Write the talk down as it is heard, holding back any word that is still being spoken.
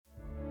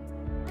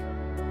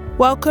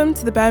Welcome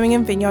to the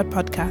Birmingham Vineyard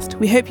podcast.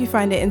 We hope you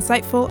find it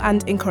insightful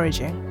and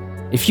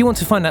encouraging. If you want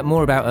to find out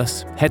more about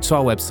us, head to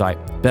our website,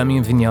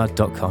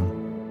 birminghamvineyard.com.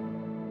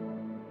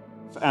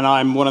 And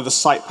I'm one of the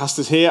site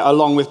pastors here,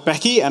 along with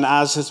Becky. And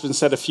as has been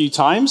said a few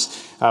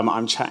times,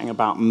 I'm chatting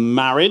about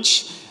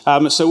marriage.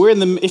 So we're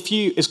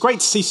it's great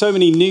to see so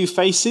many new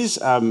faces,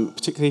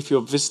 particularly if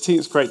you're visiting.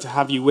 It's great to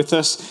have you with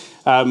us.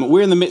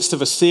 We're in the midst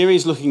of a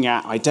series looking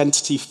at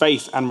identity,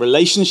 faith, and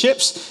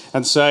relationships.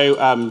 And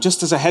so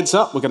just as a heads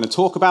up, we're going to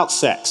talk about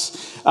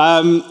sex.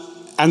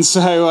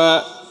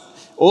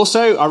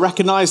 Also, I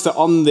recognize that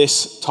on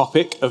this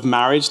topic of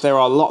marriage, there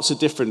are lots of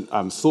different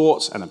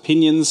thoughts and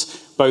opinions,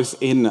 both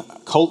in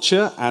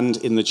culture and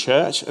in the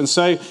church. And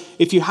so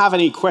if you have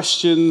any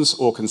questions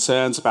or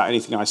concerns about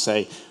anything I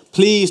say,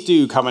 please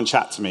do come and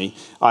chat to me.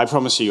 I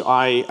promise you,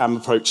 I am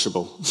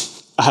approachable.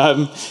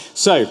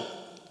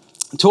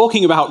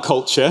 Talking about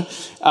culture,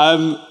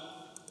 I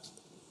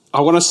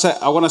want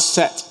to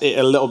set it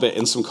a little bit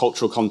in some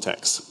cultural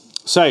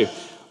context. So,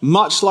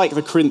 much like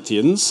the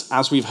Corinthians,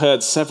 as we've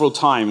heard several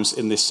times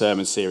in this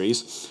sermon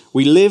series,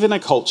 we live in a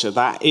culture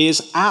that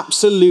is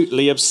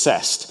absolutely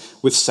obsessed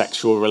with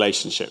sexual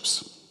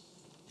relationships.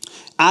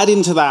 Add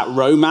into that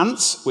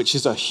romance, which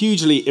is a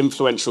hugely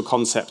influential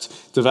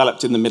concept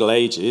developed in the Middle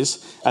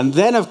Ages, and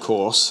then, of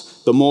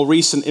course, the more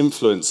recent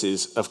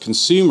influences of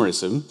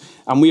consumerism,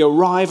 and we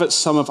arrive at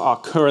some of our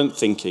current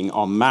thinking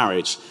on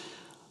marriage,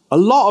 a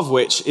lot of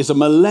which is a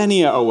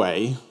millennia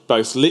away,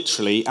 both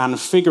literally and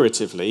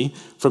figuratively,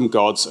 from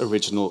God's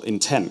original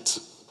intent.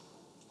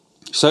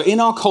 So in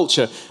our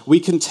culture, we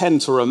can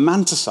tend to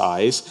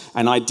romanticize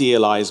and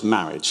idealize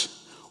marriage,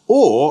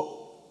 or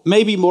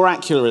maybe more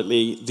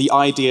accurately, the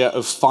idea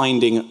of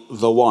finding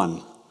the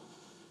one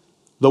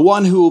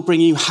who will bring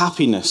you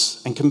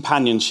happiness and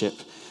companionship,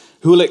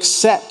 who will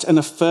accept and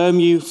affirm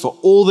you for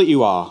all that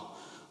you are,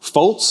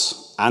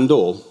 faults and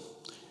all,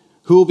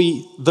 who will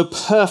be the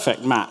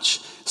perfect match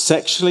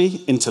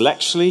sexually,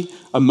 intellectually,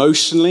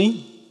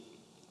 emotionally,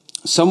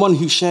 someone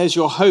who shares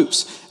your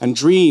hopes and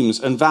dreams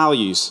and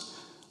values,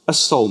 a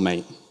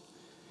soulmate,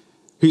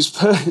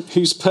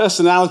 whose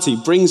personality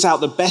brings out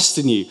the best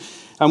in you,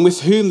 and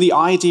with whom the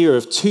idea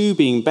of two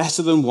being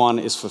better than one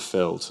is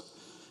fulfilled.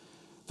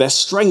 Their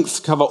strengths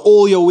cover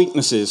all your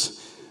weaknesses.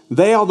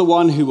 They are the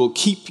one who will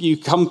keep you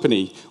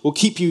company, will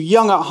keep you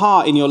young at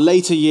heart in your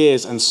later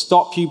years and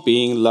stop you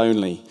being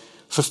lonely,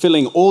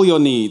 fulfilling all your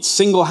needs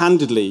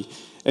single-handedly,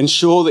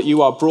 ensure that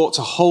you are brought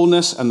to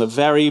wholeness and the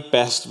very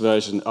best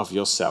version of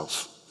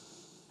yourself.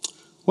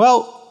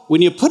 Well,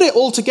 when you put it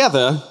all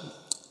together,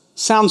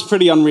 sounds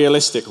pretty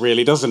unrealistic,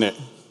 really, doesn't it?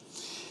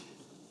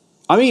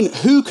 I mean,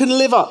 who can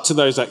live up to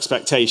those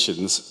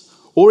expectations,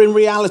 or in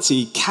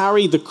reality,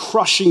 carry the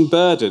crushing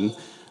burden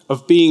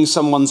of being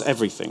someone's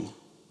everything?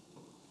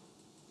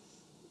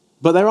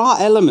 But there are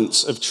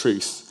elements of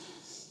truth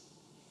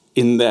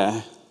in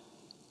there,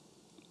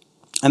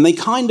 and they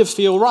kind of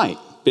feel right,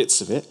 bits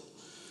of it.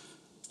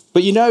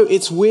 But you know,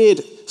 it's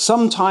weird.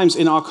 Sometimes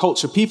in our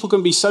culture, people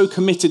can be so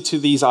committed to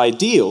these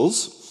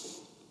ideals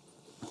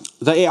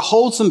that it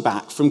holds them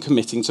back from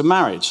committing to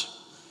marriage.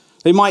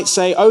 They might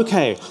say,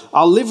 okay,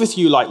 I'll live with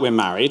you like we're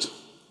married,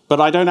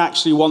 but I don't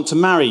actually want to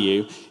marry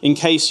you in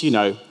case,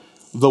 the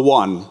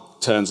one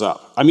turns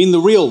up. I mean, the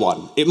real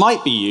one. It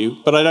might be you,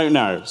 but I don't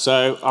know,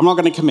 so I'm not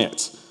going to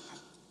commit.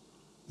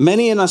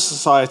 Many in our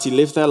society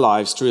live their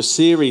lives through a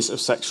series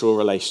of sexual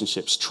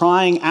relationships,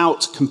 trying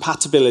out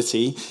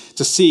compatibility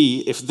to see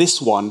if this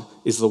one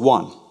is the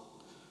one.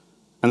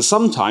 And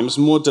sometimes,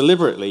 more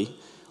deliberately,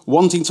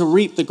 wanting to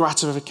reap the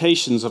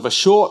gratifications of a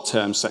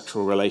short-term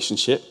sexual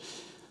relationship,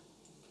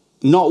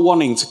 not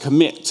wanting to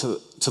commit to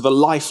the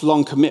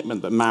lifelong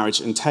commitment that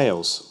marriage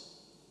entails.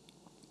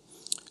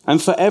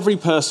 And for every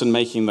person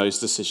making those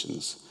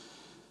decisions,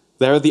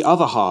 there are the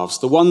other halves,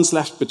 the ones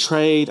left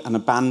betrayed and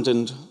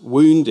abandoned,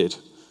 wounded,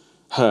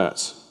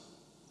 hurt,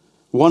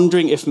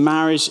 wondering if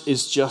marriage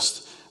is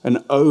just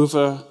an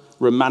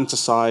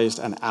over-romanticized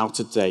and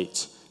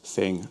out-of-date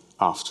thing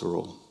after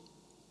all.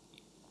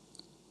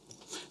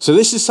 So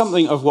this is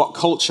something of what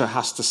culture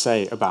has to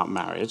say about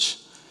marriage,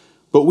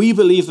 but we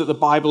believe that the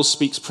Bible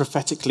speaks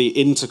prophetically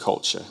into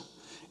culture,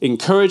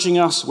 encouraging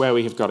us where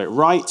we have got it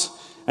right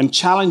and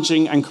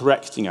challenging and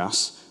correcting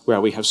us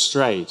where we have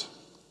strayed.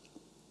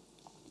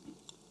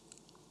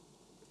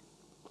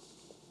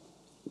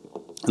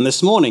 And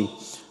this morning,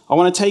 I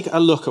want to take a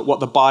look at what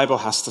the Bible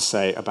has to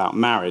say about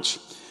marriage.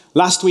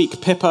 Last week,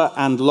 Pippa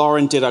and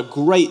Lauren did a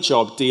great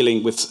job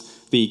dealing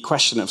with the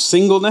question of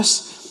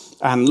singleness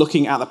and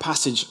looking at the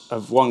passage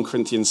of 1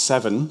 Corinthians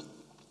 7.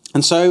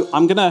 And so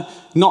I'm going to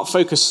not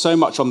focus so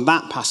much on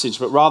that passage,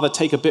 but rather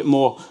take a bit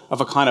more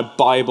of a kind of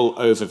Bible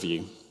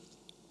overview.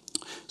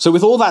 So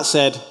with all that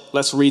said,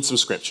 let's read some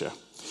scripture.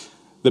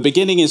 The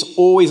beginning is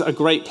always a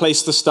great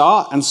place to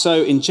start. And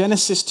so in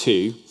Genesis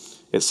 2,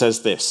 it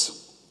says this: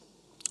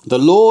 "The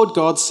Lord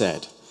God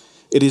said,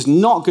 'It is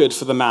not good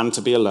for the man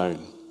to be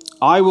alone.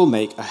 I will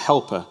make a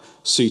helper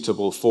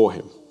suitable for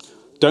him.'"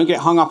 Don't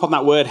get hung up on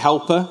that word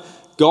helper.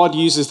 God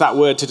uses that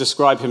word to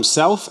describe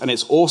himself, and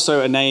it's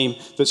also a name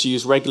that's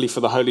used regularly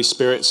for the Holy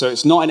Spirit. So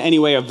it's not in any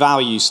way a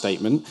value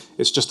statement.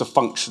 It's just a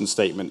function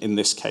statement in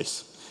this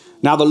case.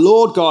 Now the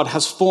Lord God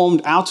has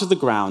formed out of the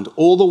ground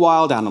all the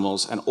wild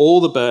animals and all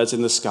the birds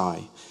in the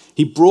sky.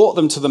 He brought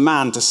them to the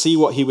man to see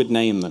what he would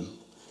name them.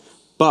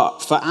 But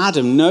for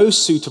Adam, no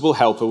suitable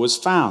helper was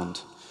found.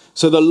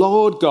 So the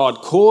Lord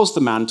God caused the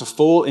man to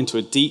fall into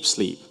a deep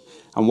sleep.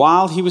 And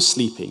while he was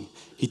sleeping,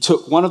 he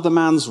took one of the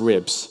man's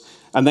ribs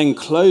and then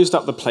closed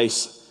up the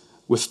place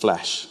with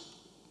flesh.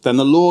 Then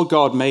the Lord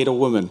God made a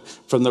woman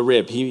from the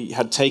rib he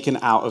had taken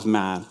out of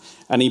man,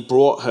 and he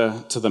brought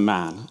her to the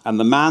man. And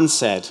the man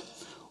said,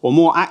 or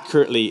more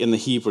accurately in the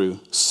Hebrew,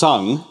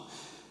 sung,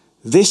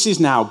 "This is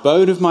now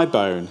bone of my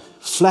bone,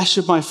 flesh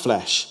of my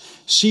flesh.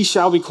 She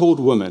shall be called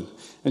woman,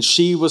 and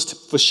she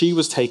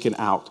was taken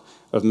out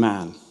of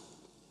man."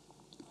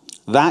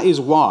 That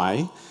is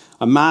why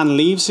a man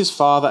leaves his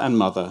father and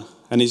mother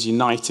and is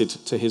united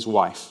to his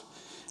wife,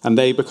 and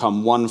they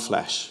become one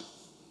flesh.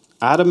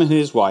 Adam and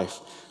his wife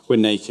were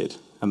naked,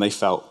 and they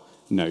felt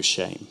no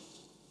shame.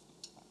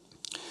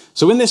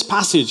 So in this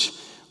passage,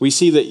 we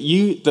see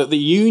that the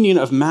union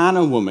of man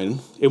and woman,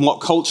 in what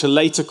culture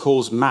later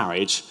calls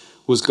marriage,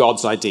 was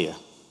God's idea.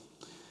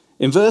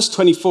 In verse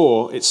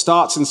 24, it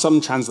starts in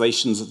some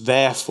translations,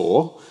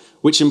 therefore,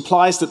 which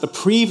implies that the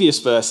previous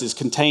verses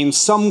contain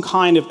some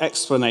kind of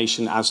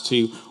explanation as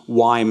to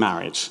why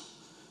marriage.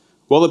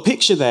 Well, the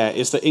picture there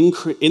is that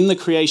in the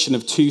creation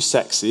of two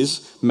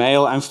sexes,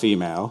 male and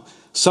female,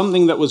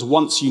 something that was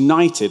once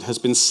united has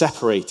been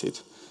separated,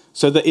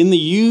 so that in the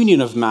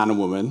union of man and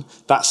woman,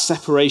 that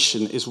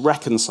separation is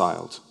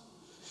reconciled.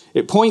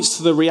 It points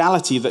to the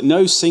reality that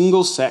no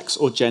single sex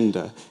or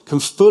gender can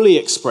fully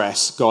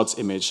express God's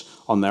image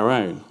on their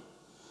own.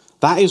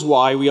 That is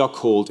why we are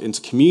called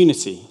into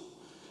community.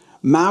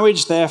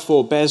 Marriage,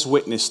 therefore, bears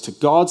witness to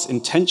God's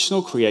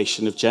intentional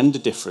creation of gender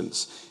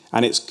difference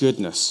and its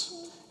goodness,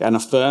 and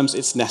affirms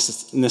its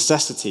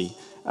necessity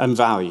and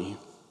value.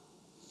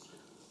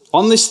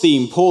 On this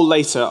theme, Paul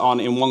later on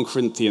in 1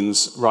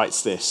 Corinthians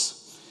writes this,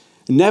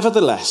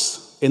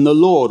 "Nevertheless, in the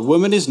Lord,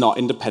 woman is not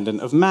independent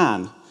of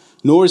man,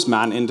 nor is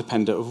man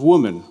independent of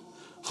woman.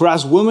 For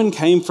as woman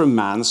came from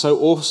man, so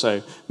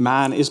also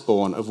man is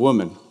born of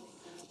woman.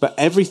 But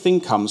everything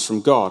comes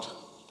from God."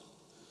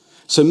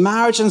 So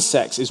marriage and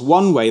sex is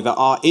one way that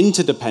our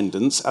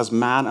interdependence as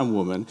man and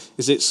woman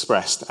is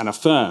expressed and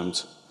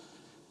affirmed.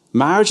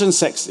 Marriage and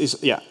sex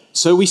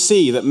So we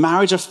see that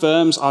marriage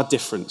affirms our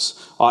difference,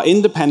 our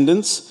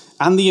independence,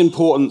 and the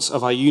importance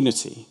of our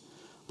unity.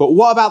 But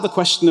what about the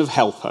question of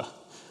helper?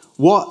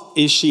 What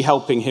is she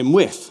helping him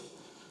with?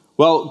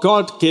 Well,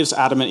 God gives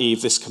Adam and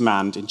Eve this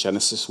command in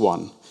Genesis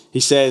 1.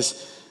 It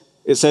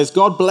says,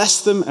 God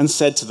blessed them and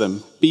said to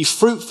them, "Be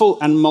fruitful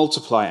and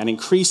multiply and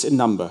increase in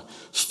number.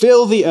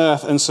 Fill the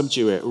earth and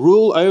subdue it.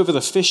 Rule over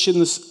the fish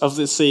of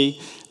the sea,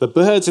 the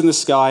birds in the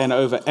sky, and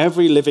over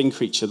every living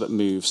creature that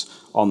moves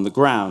on the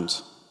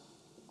ground."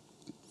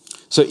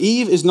 So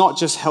Eve is not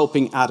just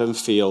helping Adam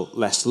feel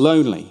less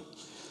lonely.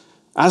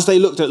 As they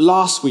looked at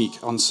last week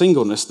on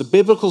singleness, the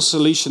biblical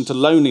solution to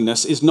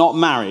loneliness is not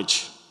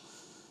marriage.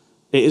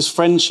 It is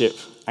friendship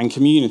and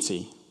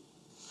community.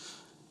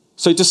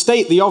 So to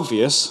state the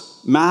obvious,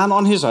 man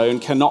on his own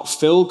cannot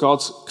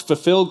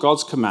fulfill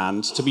God's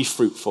command to be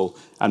fruitful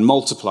and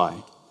multiply.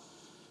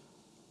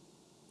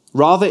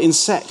 Rather, in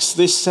sex,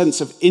 this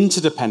sense of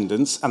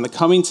interdependence and the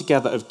coming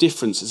together of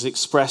difference is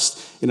expressed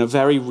in a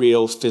very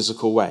real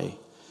physical way.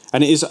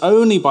 And it is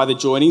only by the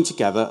joining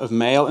together of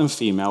male and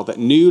female that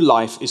new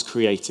life is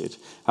created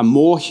and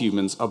more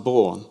humans are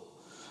born.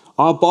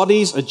 Our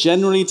bodies are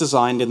generally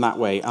designed in that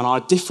way, and our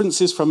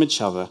differences from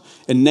each other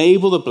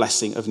enable the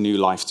blessing of new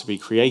life to be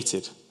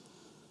created.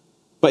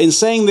 But in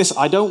saying this,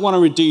 I don't want to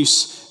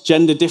reduce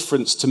gender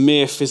difference to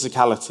mere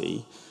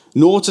physicality,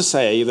 nor to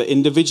say that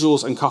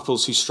individuals and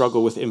couples who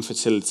struggle with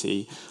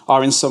infertility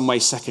are in some way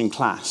second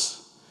class.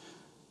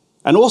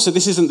 And also,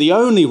 this isn't the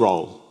only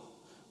role,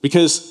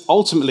 because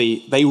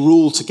ultimately they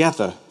rule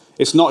together.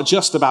 It's not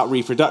just about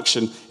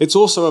reproduction, it's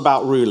also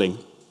about ruling.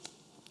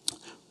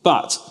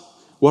 But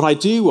what I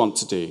do want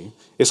to do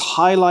is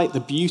highlight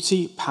the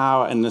beauty,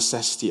 power, and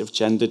necessity of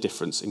gender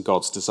difference in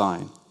God's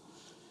design.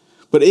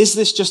 But is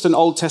this just an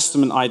Old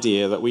Testament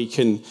idea that we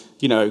can,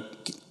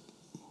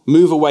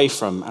 move away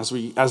from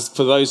as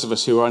for those of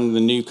us who are under the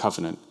new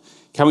covenant?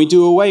 Can we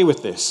do away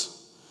with this?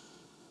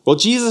 Well,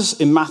 Jesus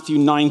in Matthew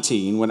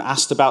 19, when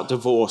asked about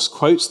divorce,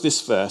 quotes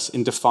this verse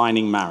in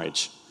defining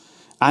marriage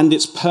and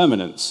its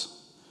permanence.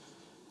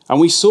 And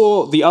we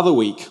saw the other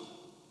week,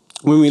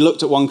 when we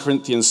looked at 1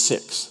 Corinthians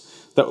 6,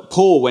 that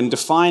Paul, when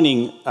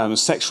defining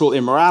sexual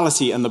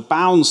immorality and the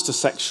bounds to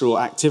sexual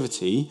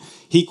activity,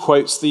 he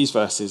quotes these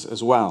verses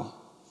as well.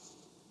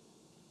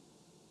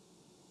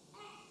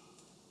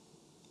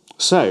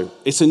 So,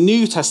 it's a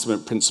New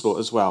Testament principle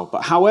as well.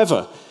 But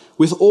however,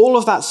 with all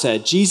of that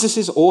said, Jesus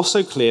is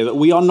also clear that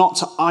we are not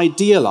to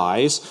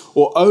idealize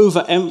or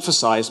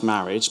overemphasize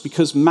marriage,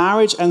 because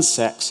marriage and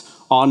sex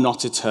are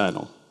not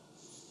eternal.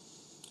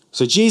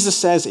 So Jesus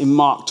says in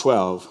Mark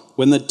 12,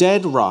 When the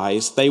dead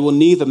rise, they will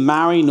neither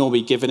marry nor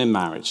be given in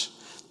marriage.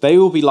 They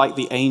will be like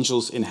the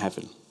angels in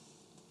heaven.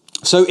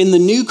 So in the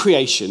new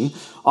creation,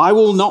 I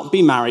will not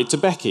be married to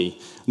Becky,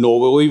 nor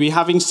will we be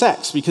having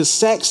sex, because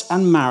sex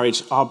and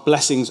marriage are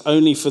blessings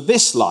only for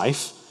this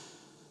life,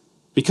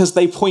 because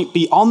they point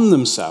beyond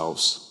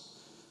themselves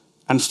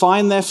and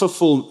find their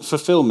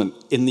fulfillment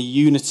in the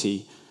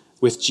unity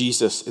with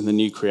Jesus in the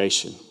new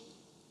creation.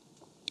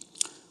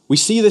 We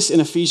see this in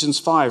Ephesians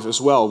 5 as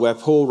well, where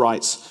Paul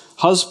writes,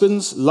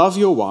 "Husbands, love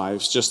your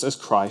wives just as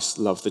Christ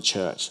loved the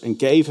church and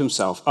gave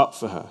himself up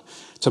for her,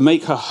 to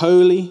make her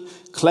holy,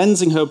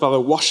 cleansing her by the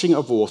washing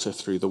of water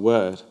through the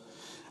word,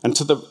 and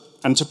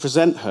to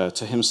present her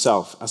to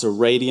himself as a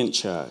radiant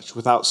church,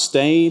 without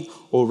stain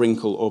or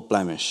wrinkle or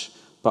blemish,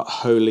 but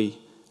holy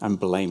and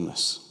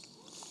blameless.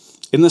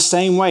 In the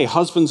same way,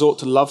 husbands ought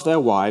to love their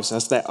wives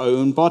as their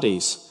own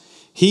bodies.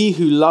 He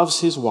who loves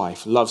his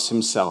wife loves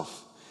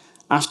himself.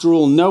 After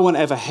all, no one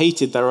ever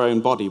hated their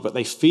own body, but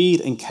they feed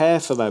and care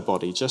for their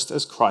body, just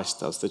as Christ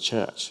does the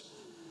church.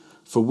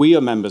 For we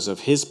are members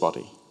of his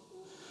body.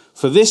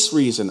 For this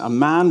reason, a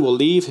man will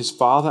leave his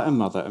father and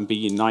mother and be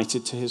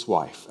united to his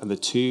wife, and the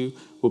two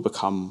will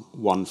become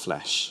one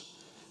flesh.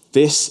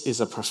 This is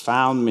a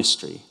profound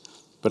mystery,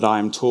 but I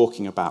am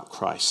talking about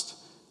Christ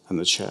and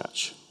the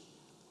church."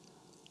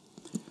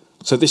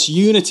 So this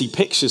unity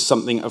pictures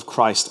something of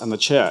Christ and the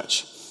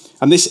church.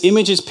 And this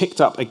image is picked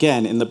up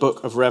again in the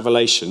book of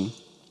Revelation,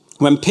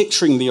 when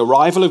picturing the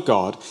arrival of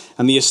God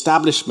and the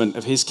establishment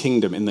of his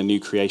kingdom in the new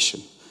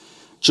creation.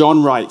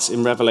 John writes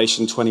in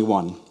Revelation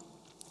 21,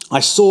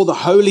 "I saw the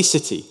holy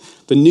city,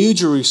 the new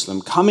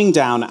Jerusalem, coming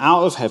down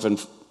out of heaven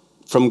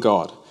from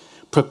God,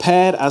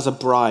 prepared as a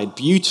bride,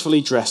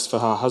 beautifully dressed for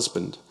her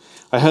husband.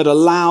 I heard a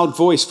loud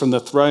voice from the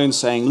throne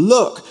saying,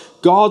 'Look,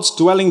 God's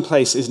dwelling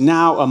place is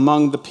now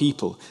among the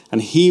people,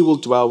 and he will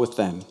dwell with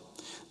them.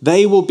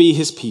 They will be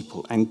his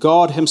people, and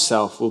God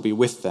himself will be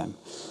with them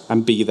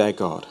and be their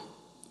God.'"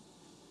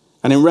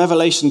 And in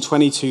Revelation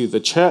 22, the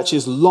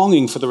church's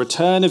longing for the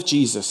return of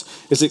Jesus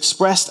is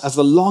expressed as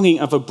the longing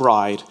of a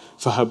bride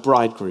for her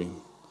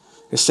bridegroom.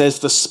 It says,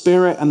 "The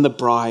Spirit and the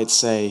bride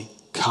say,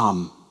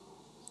 'Come.'"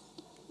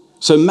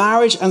 So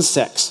marriage and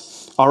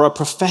sex are a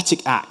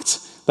prophetic act.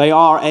 They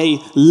are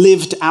a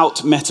lived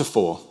out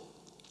metaphor.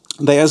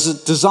 They are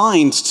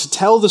designed to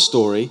tell the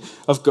story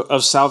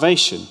of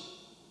salvation.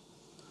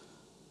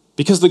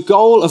 Because the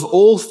goal of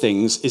all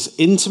things is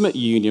intimate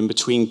union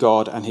between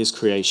God and his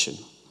creation.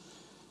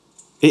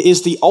 It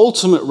is the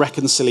ultimate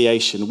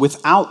reconciliation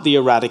without the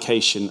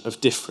eradication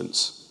of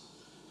difference.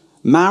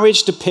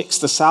 Marriage depicts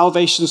the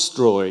salvation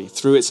story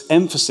through its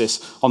emphasis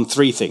on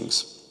three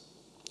things.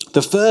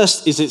 The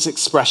first is its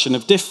expression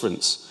of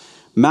difference.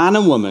 Man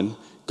and woman,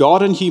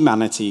 God and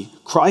humanity,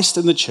 Christ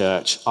and the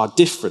church are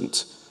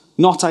different,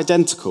 not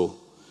identical.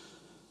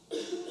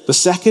 The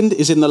second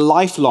is in the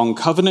lifelong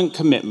covenant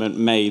commitment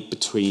made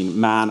between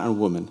man and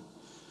woman.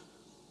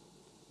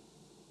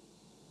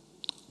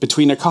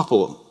 Between a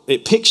couple,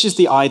 it pictures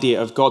the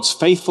idea of God's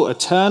faithful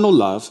eternal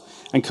love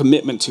and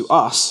commitment to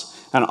us,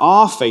 and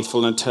our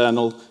faithful and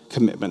eternal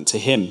commitment to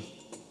him.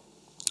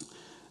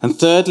 And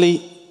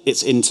thirdly,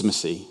 it's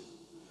intimacy.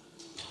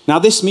 Now,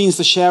 this means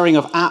the sharing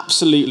of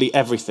absolutely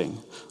everything.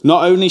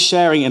 Not only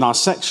sharing in our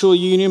sexual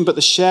union, but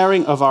the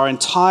sharing of our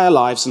entire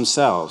lives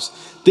themselves.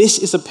 This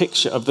is a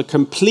picture of the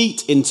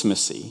complete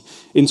intimacy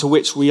into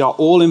which we are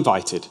all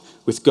invited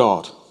with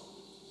God.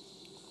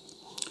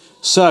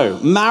 So,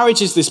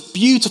 marriage is this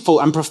beautiful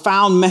and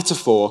profound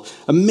metaphor,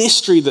 a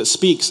mystery that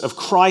speaks of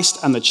Christ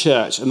and the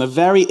church and the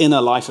very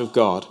inner life of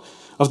God,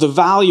 of the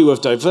value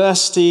of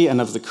diversity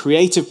and of the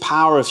creative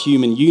power of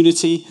human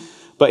unity.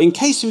 But in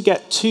case we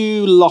get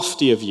too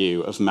lofty a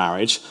view of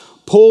marriage,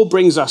 Paul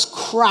brings us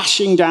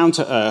crashing down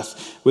to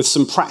earth with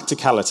some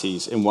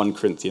practicalities in 1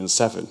 Corinthians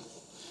 7.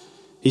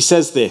 He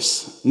says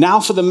this, "Now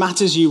for the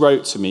matters you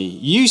wrote to me,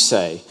 you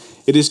say,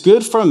 it is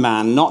good for a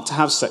man not to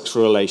have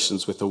sexual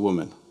relations with a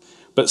woman.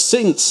 But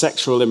since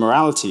sexual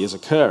immorality is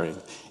occurring,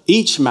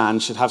 each man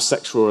should have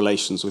sexual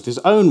relations with his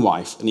own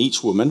wife, and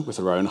each woman with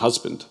her own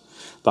husband.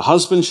 The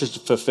husband should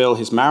fulfill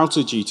his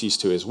marital duties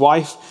to his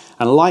wife,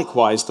 and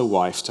likewise the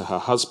wife to her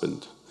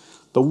husband.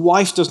 The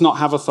wife does not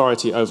have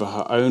authority over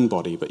her own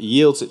body, but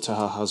yields it to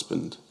her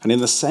husband. And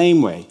in the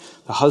same way,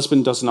 the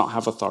husband does not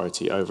have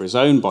authority over his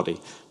own body,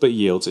 but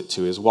yields it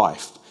to his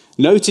wife."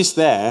 Notice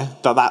there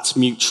that that's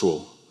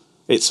mutual.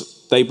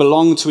 They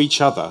belong to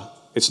each other.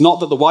 It's not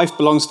that the wife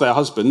belongs to their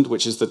husband,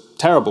 which is the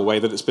terrible way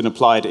that it's been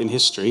applied in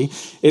history.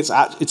 It's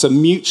a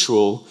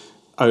mutual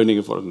owning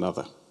of one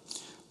another.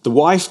 The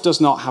wife does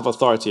not have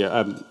authority.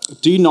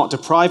 Do not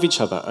deprive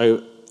each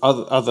other,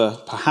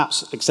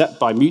 perhaps except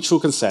by mutual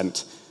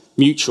consent,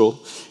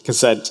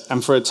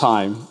 and for a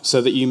time,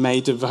 so that you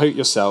may devote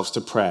yourselves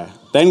to prayer.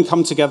 Then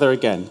come together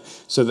again,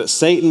 so that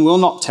Satan will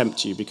not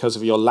tempt you because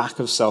of your lack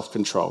of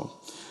self-control.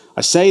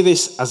 I say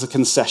this as a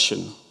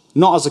concession,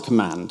 not as a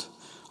command.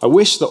 I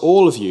wish that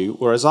all of you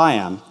were as I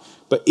am,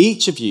 but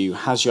each of you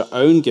has your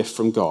own gift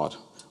from God.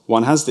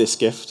 One has this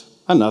gift,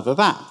 another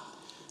that.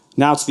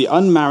 Now to the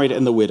unmarried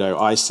and the widow,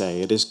 I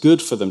say, it is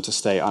good for them to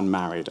stay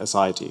unmarried, as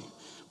I do.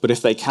 But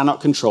if they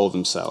cannot control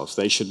themselves,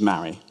 they should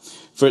marry.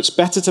 For it's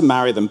better to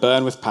marry than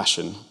burn with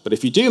passion. But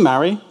if you do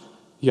marry,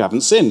 you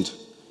haven't sinned.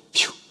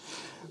 Phew.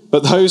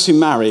 But those who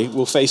marry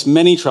will face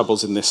many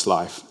troubles in this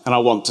life, and I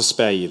want to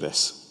spare you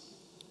this.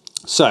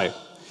 So,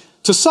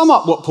 to sum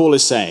up what Paul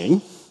is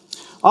saying,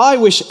 I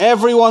wish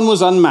everyone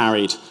was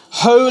unmarried,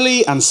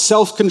 holy and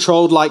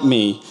self-controlled like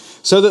me,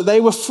 so that they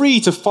were free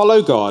to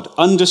follow God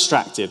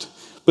undistracted.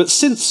 But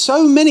since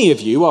so many of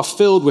you are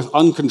filled with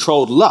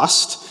uncontrolled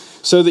lust,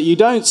 so that you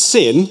don't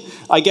sin,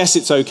 I guess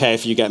it's okay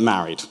if you get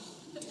married.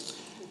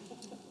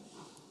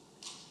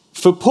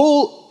 For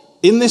Paul,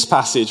 in this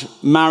passage,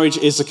 marriage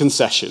is a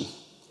concession.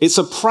 It's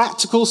a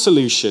practical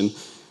solution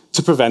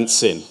to prevent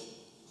sin.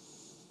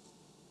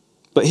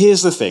 But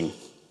here's the thing.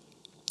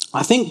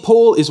 I think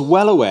Paul is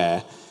well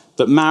aware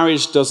that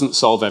marriage doesn't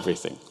solve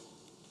everything.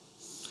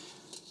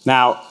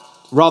 Now,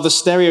 rather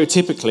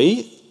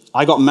stereotypically,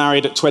 I got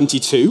married at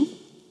 22,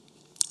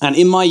 and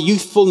in my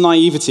youthful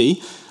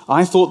naivety,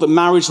 I thought that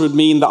marriage would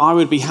mean that I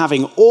would be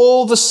having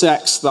all the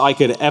sex that I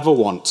could ever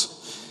want.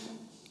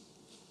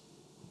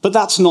 But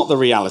that's not the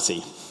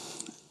reality.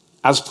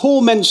 As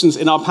Paul mentions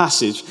in our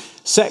passage,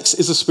 sex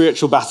is a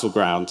spiritual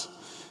battleground.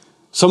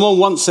 Someone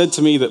once said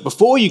to me that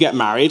before you get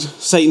married,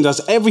 Satan does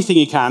everything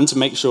he can to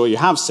make sure you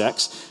have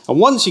sex, and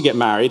once you get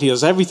married, he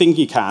does everything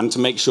he can to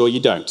make sure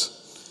you don't.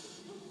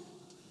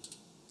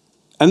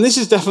 And this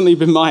has definitely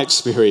been my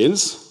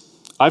experience.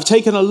 I've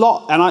taken a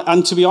lot,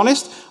 and to be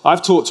honest,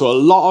 I've talked to a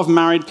lot of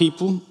married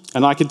people,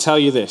 and I can tell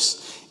you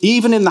this.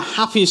 Even in the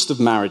happiest of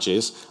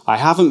marriages, I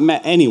haven't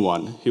met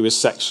anyone who is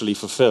sexually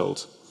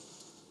fulfilled.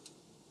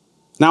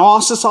 Now,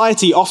 our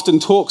society often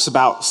talks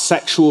about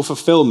sexual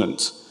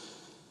fulfillment.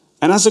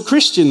 And as a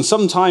Christian,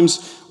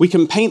 sometimes we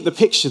can paint the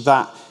picture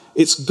that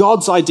it's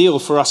God's ideal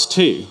for us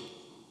too.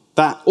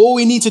 That all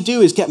we need to do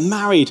is get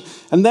married,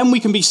 and then we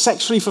can be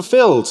sexually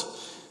fulfilled.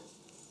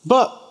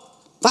 But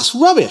that's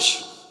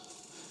rubbish.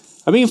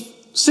 I mean,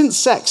 since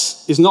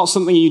sex is not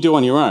something you do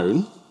on your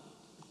own,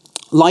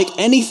 like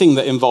anything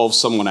that involves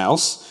someone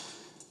else,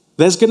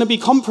 there's going to be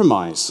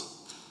compromise.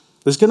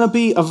 There's going to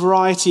be a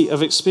variety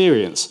of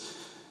experience.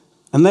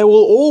 And there will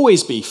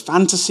always be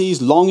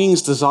fantasies,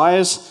 longings,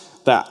 desires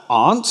that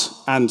aren't,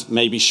 and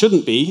maybe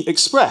shouldn't be,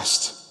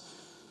 expressed.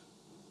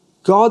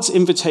 God's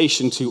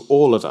invitation to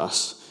all of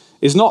us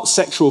is not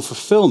sexual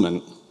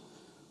fulfillment,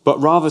 but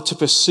rather to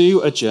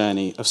pursue a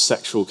journey of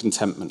sexual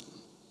contentment.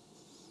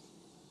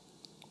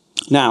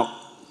 Now,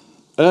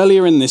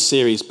 earlier in this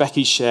series,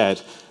 Becky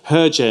shared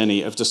her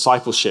journey of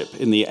discipleship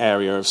in the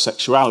area of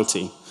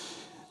sexuality.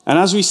 And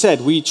as we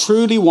said, we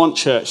truly want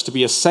church to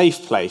be a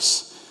safe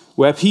place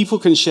where people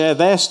can share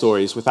their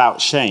stories without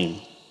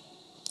shame.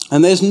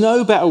 And there's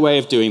no better way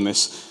of doing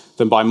this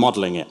than by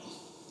modeling it.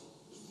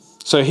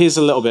 So here's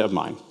a little bit of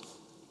mine.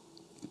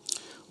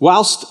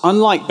 Whilst,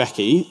 unlike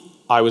Becky,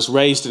 I was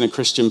raised in a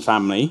Christian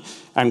family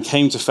and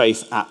came to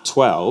faith at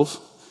 12,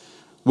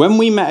 when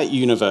we met at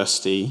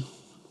university,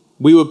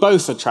 we were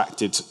both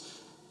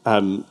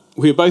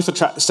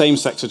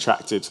same-sex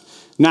attracted.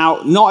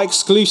 Now, not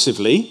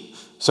exclusively,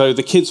 so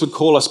the kids would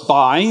call us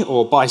bi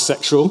or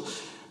bisexual,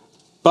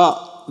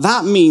 but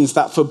that means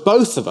that for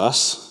both of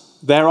us,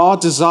 there are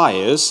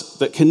desires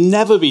that can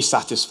never be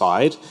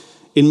satisfied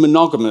in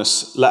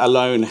monogamous, let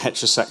alone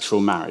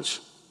heterosexual marriage.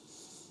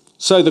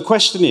 So the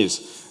question is,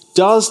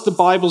 does the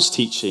Bible's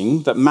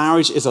teaching that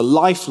marriage is a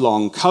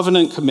lifelong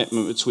covenant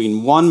commitment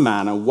between one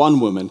man and one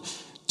woman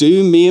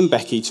doom me and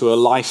Becky to a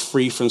life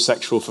free from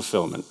sexual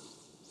fulfillment?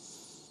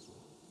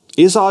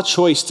 Is our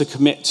choice to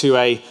commit to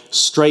a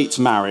straight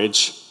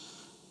marriage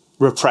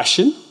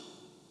repression?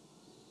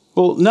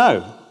 Well,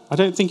 no, I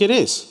don't think it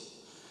is.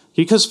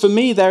 Because for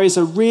me, there is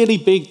a really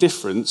big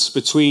difference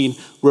between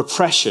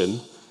repression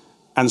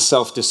and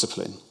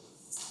self-discipline.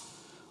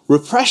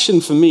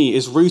 Repression for me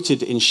is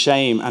rooted in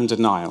shame and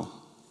denial.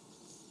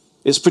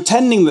 It's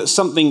pretending that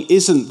something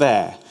isn't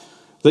there,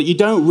 that you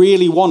don't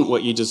really want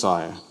what you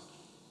desire.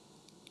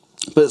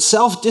 But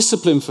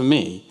self-discipline for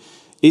me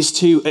is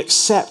to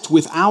accept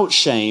without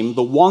shame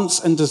the wants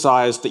and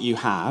desires that you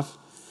have,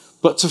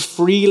 but to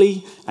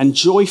freely and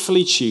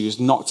joyfully choose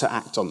not to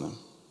act on them.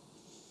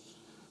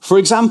 For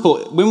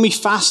example, when we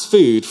fast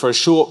food for a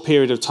short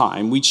period of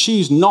time, we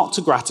choose not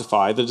to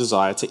gratify the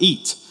desire to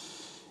eat.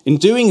 In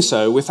doing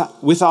so,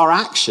 with our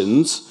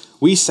actions,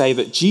 we say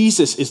that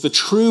Jesus is the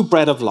true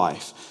bread of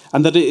life,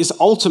 and that it is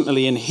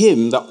ultimately in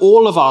him that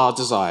all of our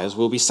desires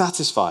will be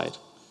satisfied.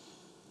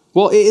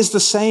 Well, it is the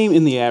same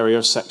in the area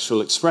of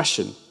sexual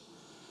expression.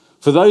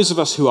 For those of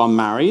us who are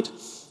married,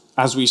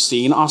 as we've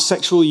seen, our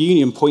sexual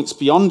union points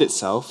beyond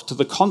itself to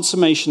the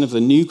consummation of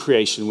the new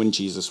creation when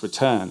Jesus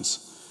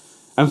returns.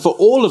 And for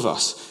all of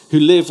us who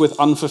live with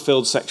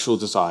unfulfilled sexual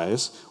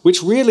desires,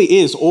 which really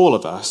is all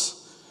of us,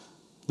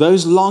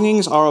 those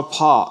longings are a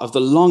part of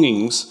the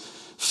longings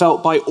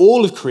felt by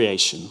all of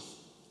creation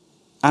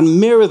and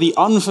mirror the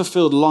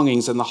unfulfilled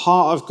longings in the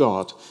heart of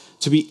God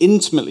to be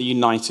intimately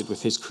united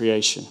with his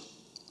creation.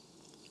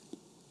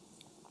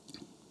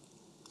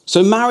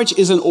 So marriage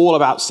isn't all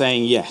about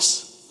saying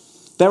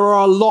yes. There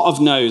are a lot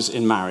of no's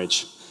in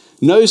marriage.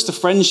 No's to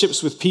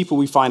friendships with people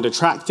we find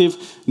attractive,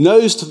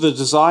 no's to the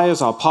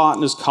desires our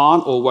partners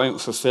can't or won't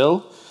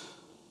fulfill,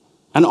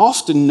 and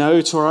often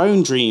no to our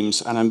own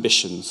dreams and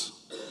ambitions.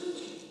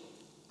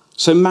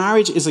 So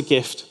marriage is a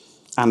gift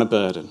and a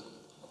burden.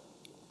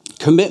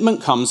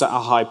 Commitment comes at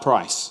a high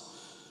price.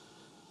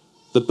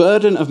 The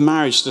burden of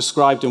marriage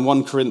described in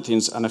 1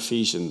 Corinthians and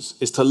Ephesians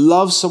is to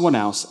love someone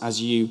else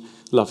as you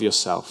love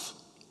yourself.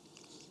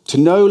 To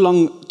no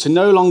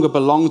longer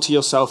belong to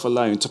yourself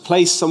alone, to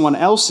place someone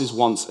else's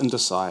wants and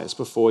desires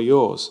before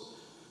yours.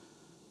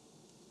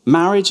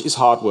 Marriage is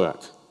hard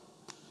work,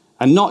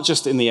 and not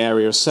just in the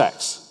area of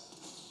sex.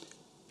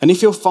 And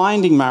if you're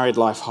finding married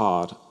life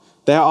hard,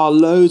 there are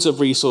loads of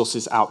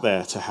resources out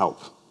there to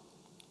help.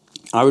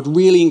 I would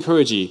really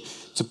encourage you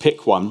to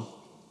pick one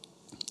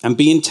and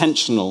be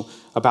intentional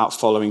about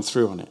following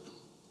through on it.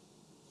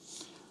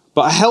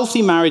 But a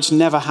healthy marriage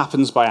never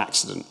happens by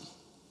accident.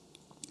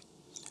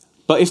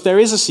 But if there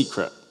is a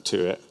secret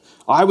to it,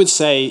 I would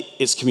say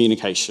it's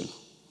communication.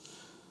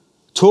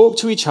 Talk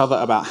to each other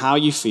about how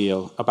you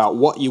feel, about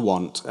what you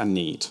want and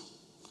need.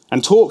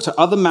 And talk to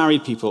other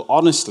married people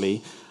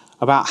honestly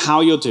about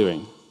how you're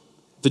doing,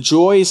 the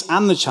joys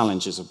and the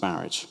challenges of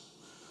marriage.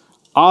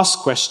 Ask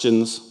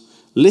questions,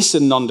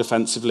 listen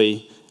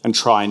non-defensively, and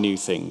try new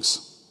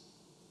things.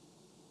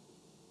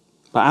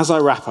 But as I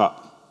wrap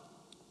up,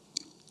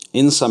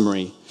 in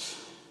summary,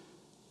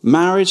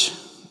 marriage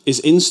is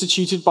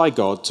instituted by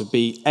God to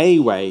be a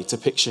way to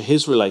picture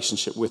his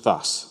relationship with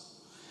us.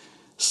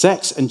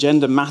 Sex and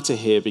gender matter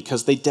here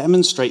because they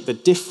demonstrate the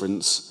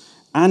difference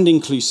and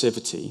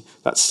inclusivity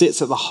that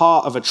sits at the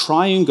heart of a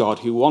triune God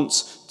who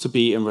wants to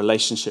be in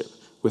relationship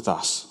with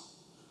us.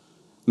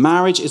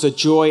 Marriage is a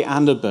joy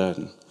and a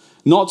burden,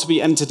 not to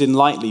be entered in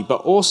lightly,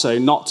 but also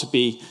not to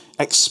be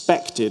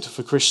expected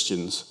for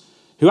Christians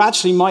who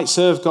actually might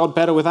serve God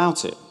better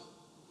without it.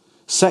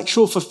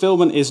 Sexual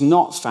fulfillment is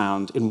not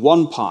found in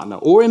one partner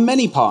or in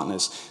many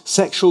partners.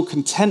 Sexual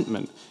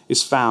contentment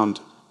is found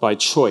by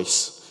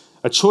choice,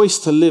 a choice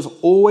to live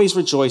always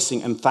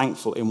rejoicing and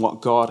thankful in what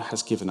God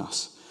has given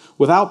us,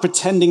 without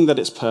pretending that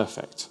it's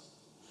perfect.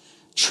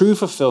 True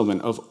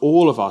fulfillment of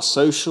all of our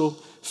social,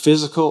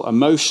 physical,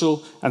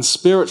 emotional, and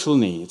spiritual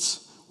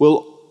needs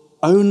will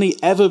only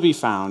ever be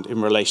found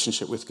in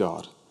relationship with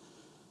God,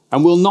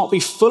 and will not be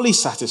fully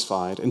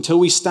satisfied until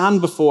we stand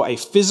before a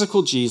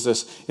physical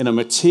Jesus in a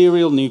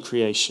material new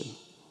creation.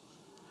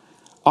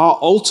 Our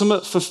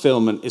ultimate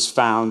fulfillment is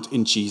found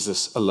in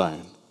Jesus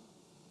alone.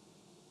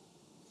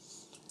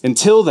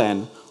 Until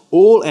then,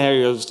 all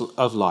areas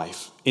of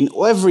life, in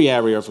every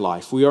area of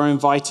life, we are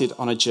invited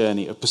on a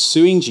journey of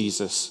pursuing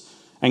Jesus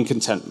and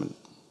contentment.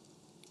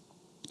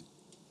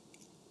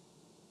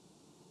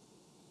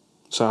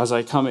 So I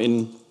just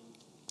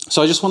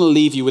want to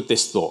leave you with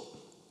this thought.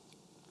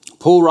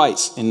 Paul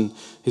writes in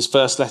his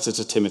first letter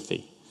to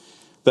Timothy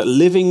that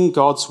living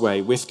God's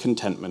way with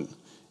contentment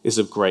is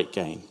of great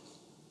gain.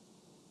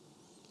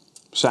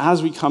 So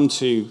as we come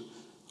to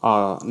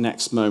our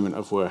next moment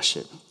of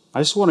worship, I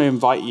just want to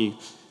invite you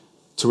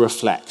to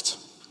reflect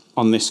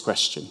on this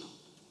question.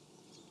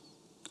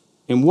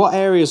 In what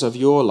areas of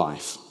your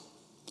life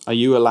are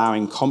you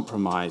allowing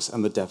compromise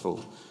and the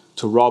devil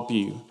to rob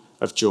you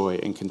of joy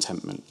and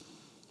contentment?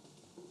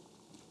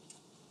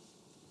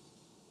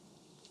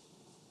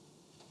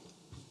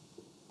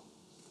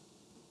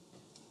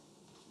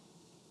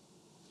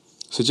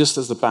 So just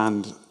as the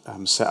band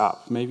set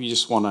up, maybe you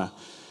just want to,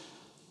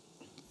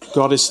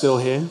 God is still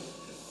here.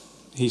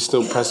 He's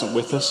still present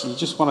with us. You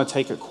just want to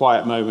take a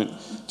quiet moment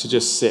to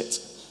just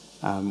sit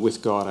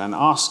with God and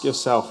ask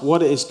yourself,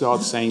 what is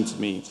God saying to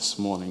me this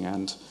morning,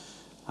 and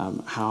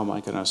how am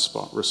I going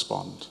to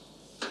respond?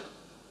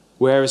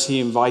 Where is he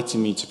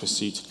inviting me to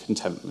pursue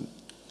contentment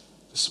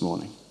this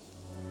morning?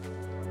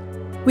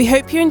 We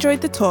hope you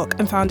enjoyed the talk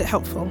and found it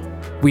helpful.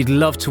 We'd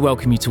love to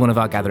welcome you to one of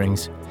our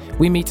gatherings.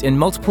 We meet in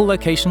multiple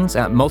locations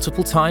at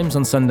multiple times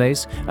on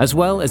Sundays, as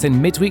well as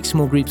in midweek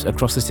small groups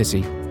across the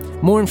city.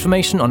 More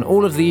information on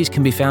all of these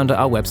can be found at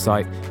our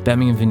website,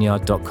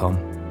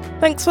 birminghamvineyard.com.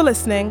 Thanks for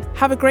listening.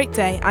 Have a great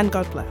day and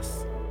God bless.